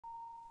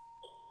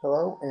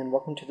Hello and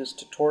welcome to this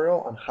tutorial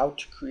on how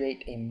to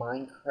create a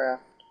Minecraft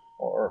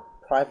or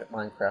private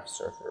Minecraft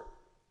server.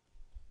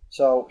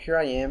 So here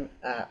I am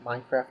at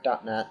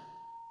minecraft.net,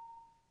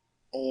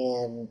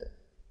 and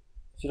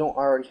if you don't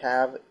already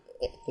have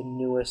the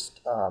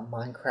newest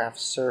Minecraft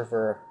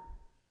server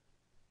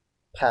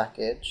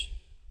package,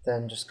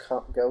 then just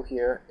go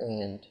here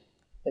and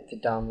hit the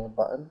download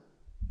button,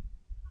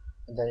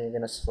 and then you're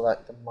going to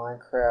select the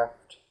Minecraft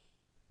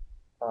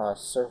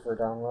server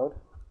download.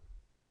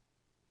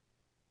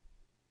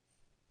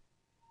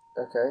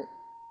 Okay,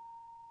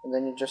 and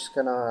then you're just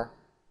gonna,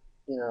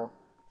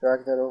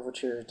 drag that over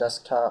to your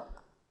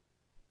desktop,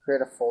 create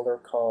a folder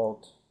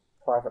called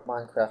Private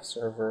Minecraft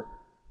Server,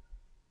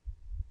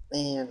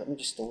 and let me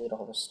just delete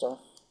all this stuff.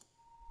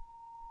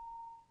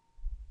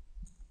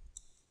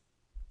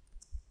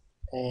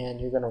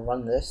 And you're gonna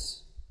run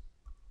this.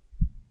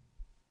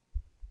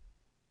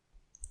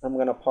 I'm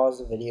gonna pause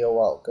the video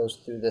while it goes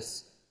through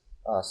this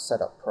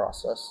setup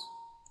process.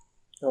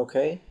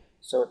 Okay,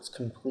 so it's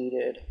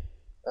completed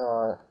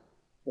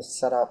the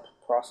setup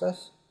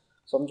process.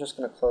 So I'm just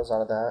going to close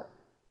out of that.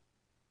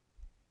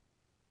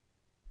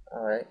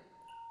 Alright,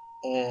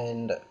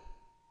 and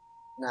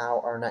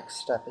now our next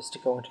step is to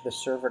go into the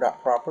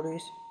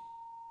server.properties,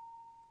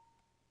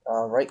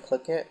 right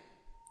click it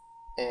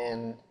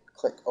and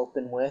click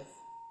open with,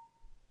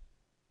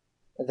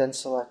 and then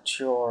select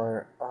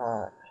your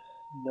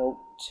note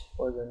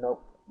or your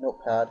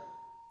notepad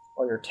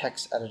or your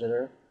text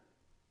editor.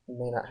 You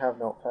may not have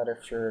Notepad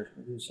if you're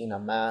using a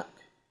Mac.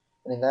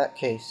 And in that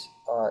case,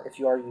 if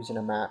you are using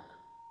a Mac,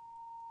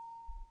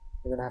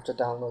 you're going to have to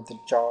download the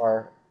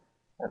jar,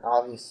 and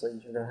obviously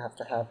you're going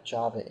to have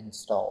Java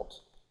installed.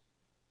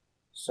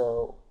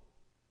 So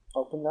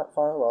open that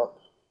file up,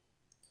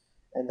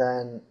 and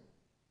then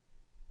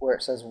where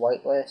it says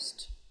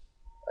whitelist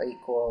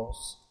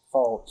equals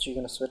false, you're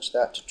going to switch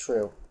that to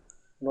true.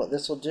 And what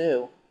this will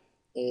do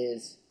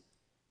is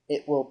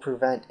it will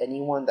prevent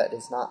anyone that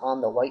is not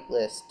on the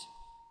whitelist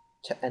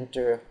to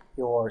enter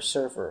your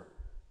server.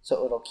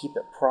 So it'll keep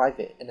it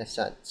private in a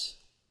sense.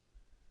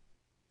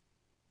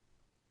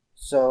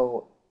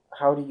 So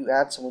how do you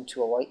add someone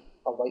to a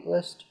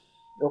whitelist?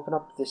 You open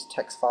up this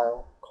text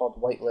file called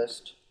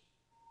whitelist,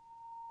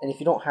 and if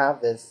you don't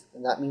have this,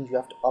 then that means you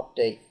have to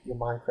update your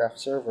Minecraft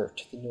server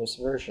to the newest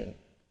version.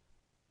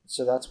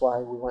 So that's why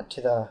we went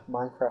to the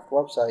Minecraft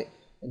website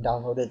and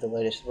downloaded the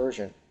latest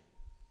version.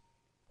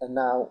 And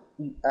now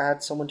you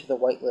add someone to the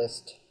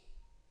whitelist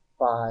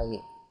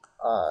by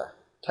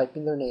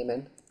typing their name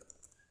in.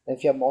 And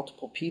if you have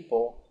multiple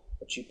people,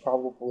 which you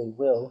probably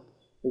will,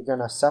 you're going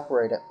to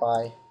separate it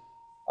by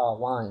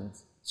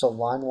lines. So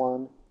line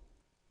 1,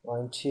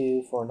 line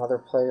 2 for another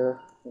player,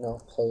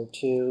 player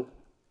 2,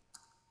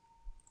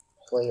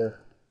 player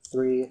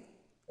 3,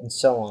 and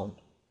so on.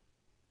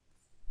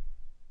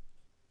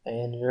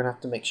 And you're going to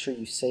have to make sure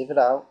you save it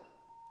out.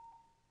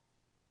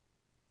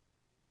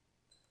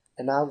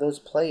 And now those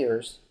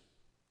players,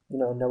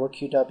 Noah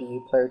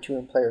QW, player 2,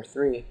 and player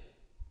 3,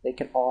 they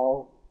can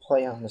all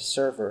play on the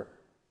server.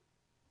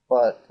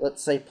 But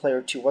let's say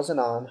player 2 wasn't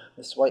on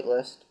this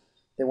whitelist,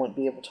 they wouldn't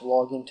be able to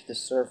log into the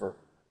server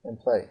and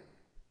play.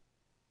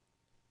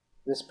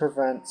 This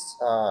prevents,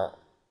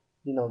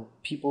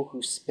 people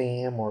who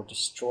spam or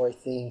destroy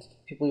things,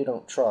 people you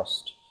don't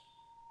trust,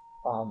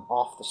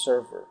 off the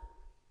server.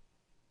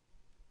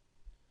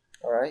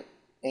 Alright,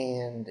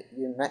 and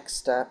your next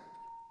step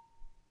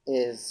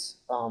is,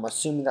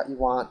 assuming that you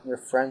want your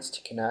friends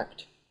to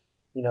connect,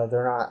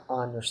 they're not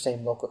on your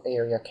same local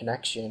area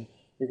connection,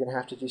 you're going to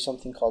have to do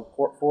something called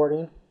port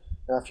forwarding.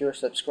 Now, if you're a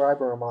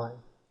subscriber of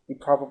mine, you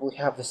probably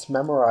have this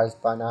memorized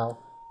by now,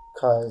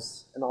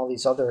 because in all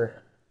these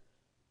other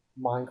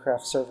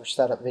Minecraft server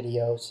setup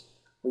videos,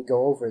 we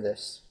go over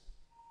this.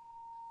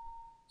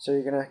 So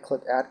you're going to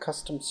click Add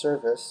Custom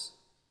Service.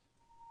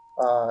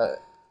 I'm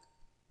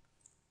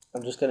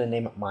just going to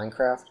name it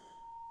Minecraft.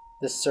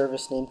 This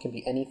service name can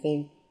be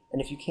anything,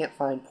 and if you can't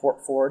find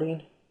port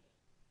forwarding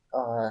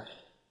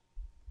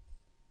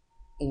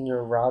in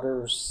your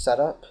router's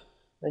setup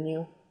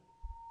menu.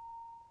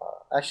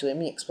 Actually, let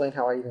me explain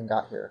how I even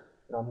got here.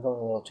 I'm going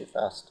a little too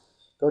fast.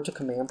 Go to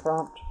command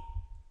prompt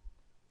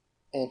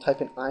and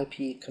type in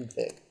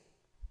ipconfig,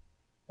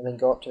 and then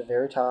go up to the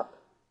very top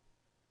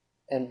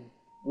and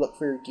look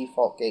for your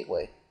default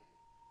gateway.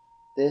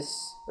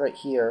 This right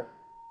here,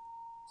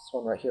 this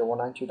one right here,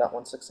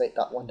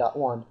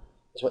 192.168.1.1,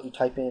 is what you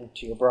type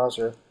into your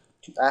browser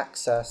to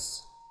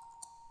access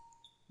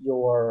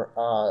your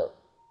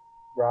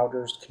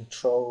router's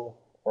control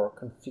or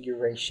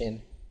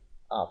configuration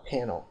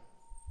panel,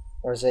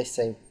 or as they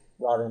say,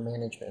 router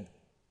management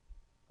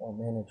or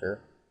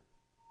manager.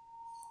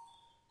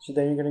 So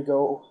then you're going to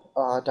go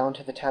down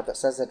to the tab that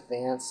says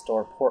advanced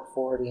or port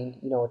forwarding.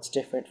 It's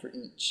different for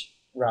each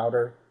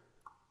router.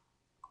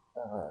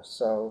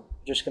 So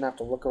you're just going to have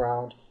to look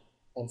around,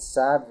 and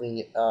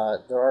sadly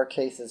there are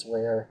cases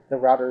where the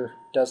router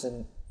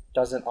doesn't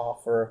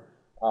offer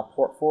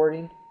port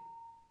forwarding.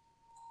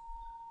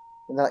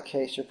 In that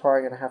case, you're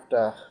probably going to have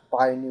to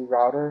buy a new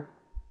router.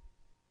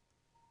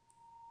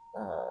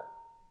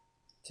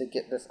 to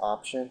get this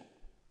option.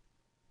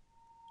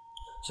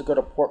 So go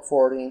to port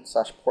forwarding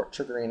 / port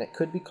triggering. It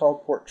could be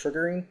called port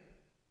triggering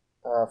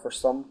for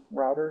some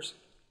routers.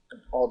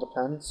 It all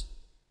depends.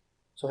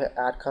 So hit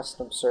add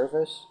custom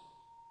service,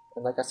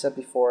 and like I said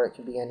before, it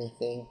can be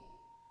anything.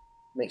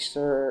 Make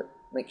sure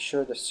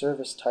the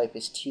service type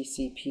is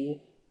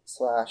TCP /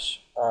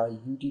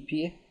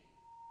 UDP,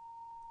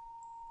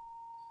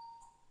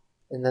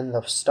 and then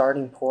the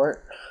starting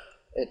port,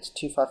 it's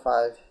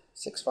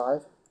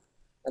 255.65,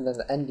 and then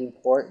the ending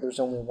port, there's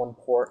only one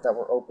port that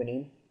we're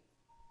opening.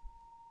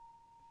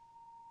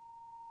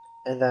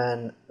 And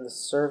then the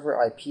server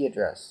IP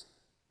address.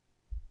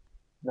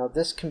 Now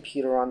this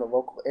computer on the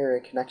local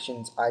area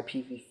connection's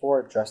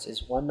IPv4 address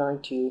is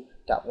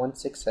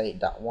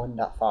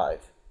 192.168.1.5.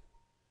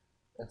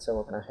 And so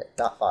we're going to hit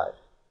 .5.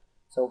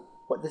 So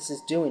what this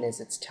is doing is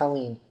it's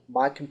telling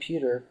my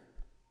computer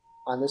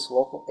on this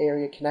local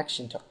area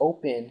connection to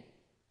open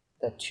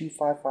the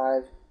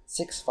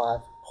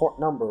 255.65 port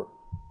number.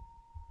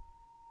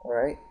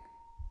 Alright?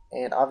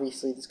 And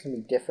obviously this can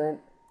be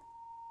different.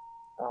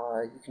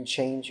 You can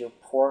change your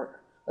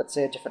port. Let's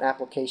say a different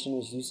application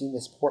was using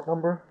this port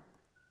number.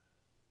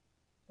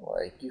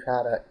 Like you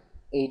had a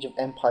Age of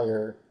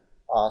Empire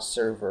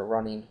server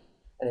running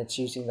and it's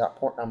using that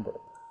port number.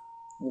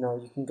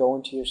 You can go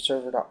into your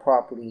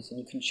server.properties and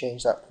you can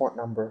change that port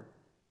number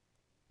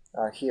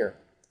here.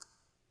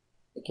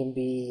 It can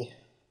be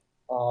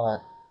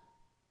port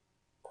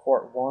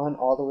 1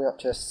 all the way up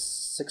to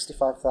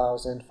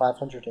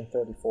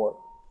 65,534.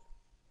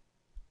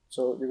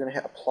 So you're going to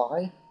hit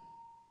apply.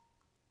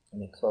 Let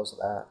me close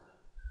that.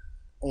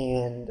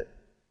 And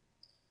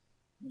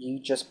you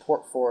just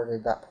port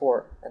forwarded that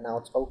port, and now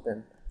it's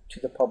open to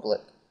the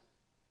public.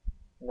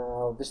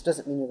 Now, this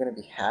doesn't mean you're going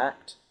to be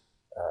hacked.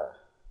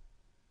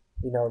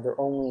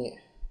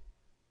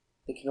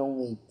 They can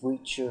only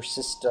breach your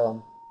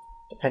system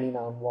depending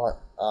on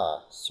what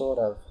sort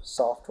of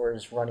software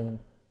is running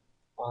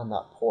on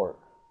that port.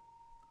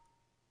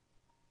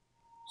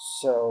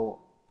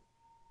 So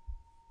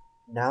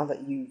now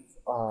that you've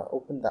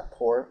opened that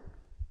port,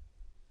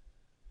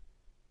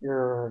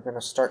 you're going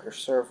to start your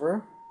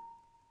server.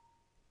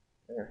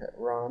 You're going to hit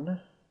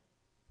run.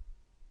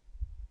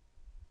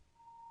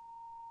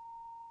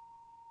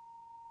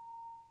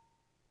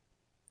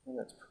 And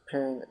it's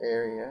preparing the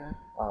area,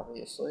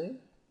 obviously. I'm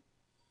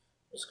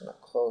just going to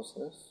close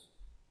this.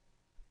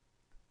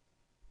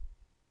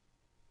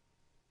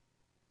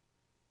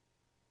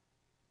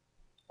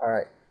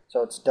 Alright,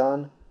 so it's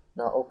done.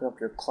 Now open up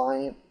your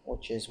client,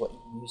 which is what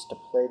you use to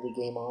play the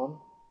game on.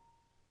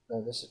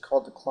 Now this is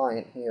called the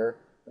client here,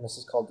 and this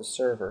is called the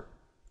server.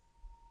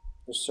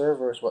 The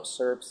server is what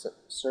serves the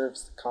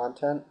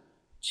content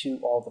to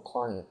all the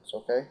clients,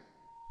 okay?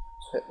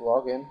 So hit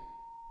login.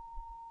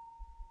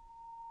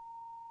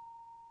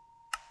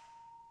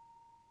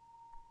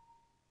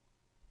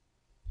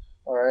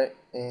 Alright,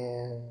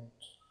 and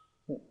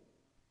let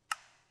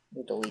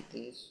me delete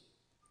these.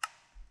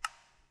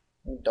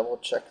 Let me double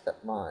check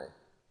that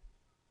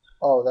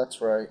oh,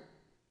 that's right.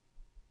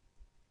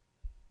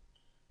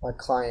 My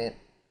client,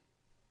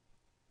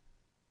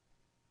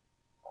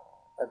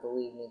 I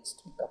believe, needs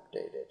to be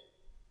updated.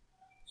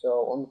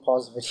 So let me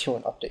pause the video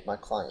and update my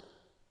client.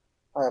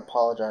 I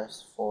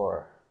apologize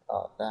for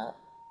that.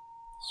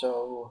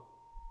 So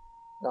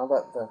now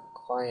that the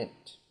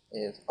client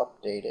is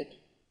updated,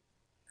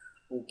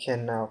 we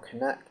can now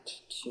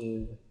connect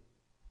to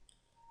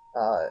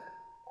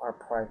our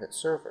private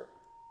server.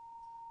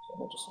 So I'm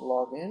going to just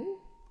log in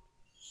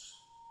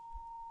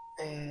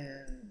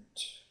and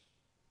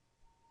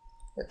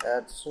hit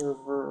add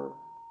server,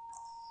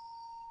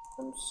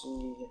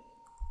 MC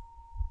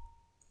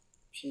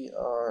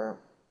PR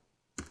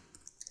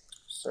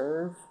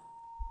serve,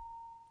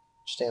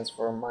 which stands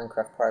for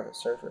MineCraft private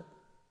server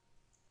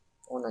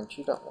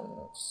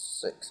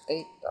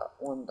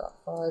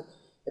 192.168.1.5.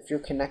 If you're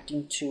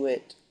connecting to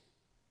it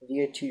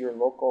to your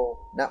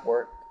local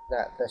network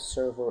that the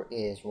server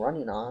is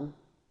running on,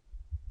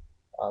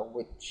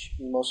 which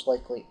you most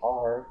likely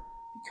are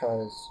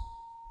because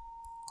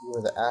you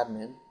are the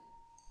admin,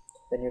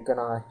 then you're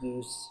gonna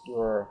use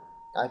your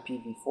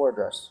IPv4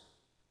 address.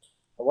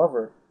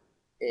 However,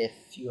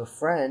 if your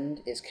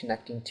friend is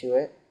connecting to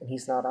it and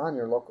he's not on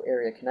your local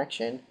area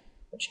connection,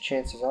 which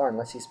chances are,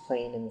 unless he's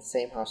playing in the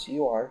same house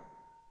you are,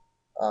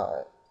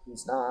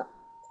 he's not,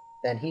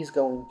 then he's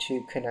going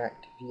to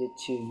connect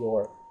to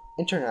your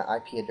internet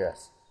IP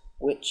address,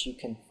 which you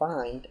can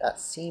find at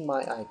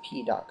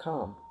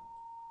cmyip.com.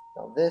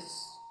 Now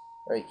this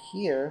right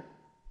here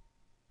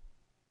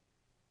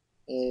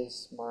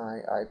is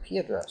my IP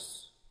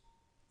address,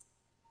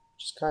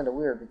 which is kind of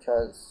weird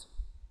because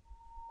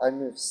I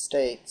moved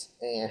states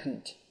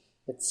and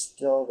it's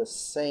still the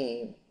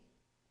same.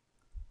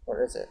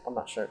 Or is it? I'm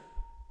not sure.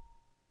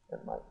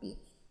 It might be.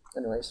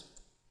 Anyways.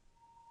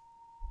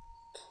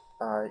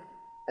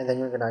 And then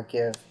you're gonna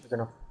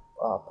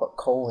put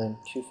colon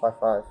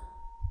 255.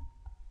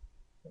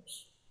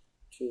 Oops.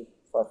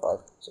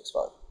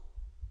 255.65,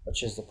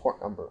 which is the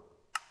port number.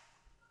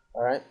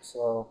 Alright,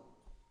 so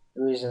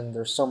The reason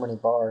there's so many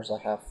bars,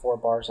 I have 4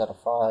 bars out of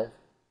 5.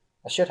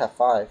 I should have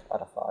 5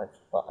 out of 5,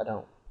 but I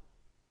don't.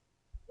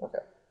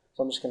 Okay,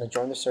 so I'm just going to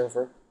join the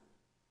server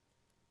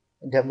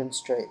and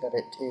demonstrate that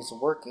it is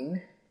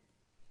working.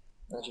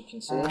 As you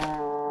can see,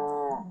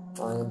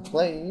 I am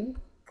playing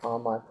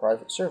on my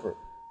private server.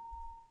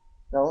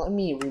 Now let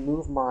me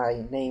remove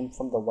my name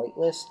from the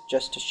whitelist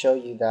just to show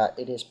you that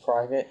it is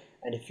private,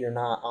 and if you're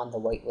not on the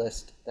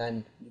whitelist,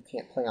 then you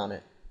can't play on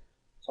it.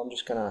 So I'm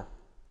just gonna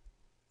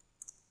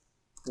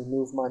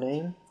remove my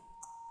name,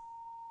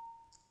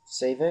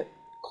 save it,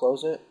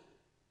 close it,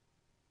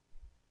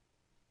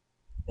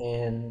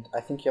 and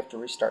I think you have to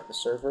restart the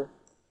server.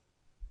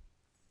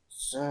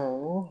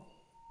 So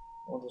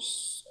I'll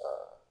just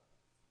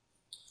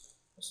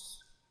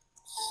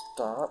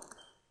stop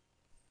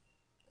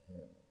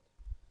and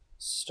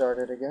start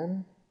it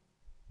again.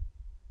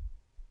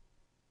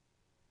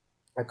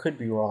 I could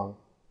be wrong.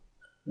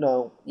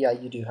 No, yeah,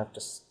 you do have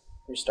to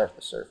restart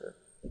the server.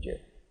 You do.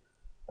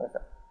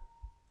 Okay.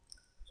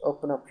 So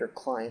open up your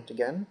client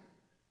again,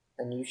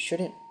 and you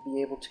shouldn't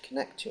be able to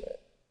connect to it.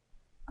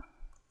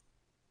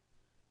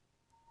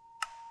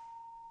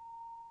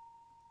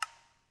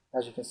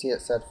 As you can see,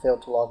 it said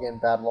failed to log in,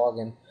 bad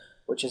login,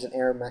 which is an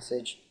error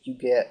message you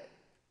get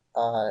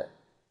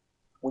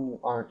when you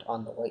aren't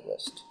on the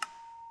whitelist.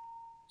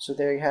 So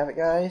there you have it,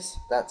 guys.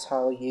 That's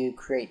how you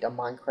create a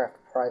Minecraft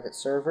private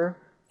server.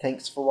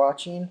 Thanks for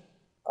watching.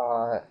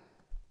 For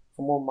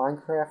more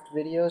Minecraft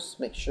videos,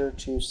 make sure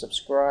to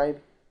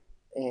subscribe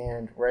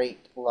and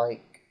rate,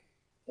 like,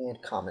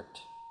 and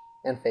comment,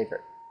 and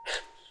favorite.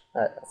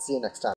 Alright, I'll see you next time.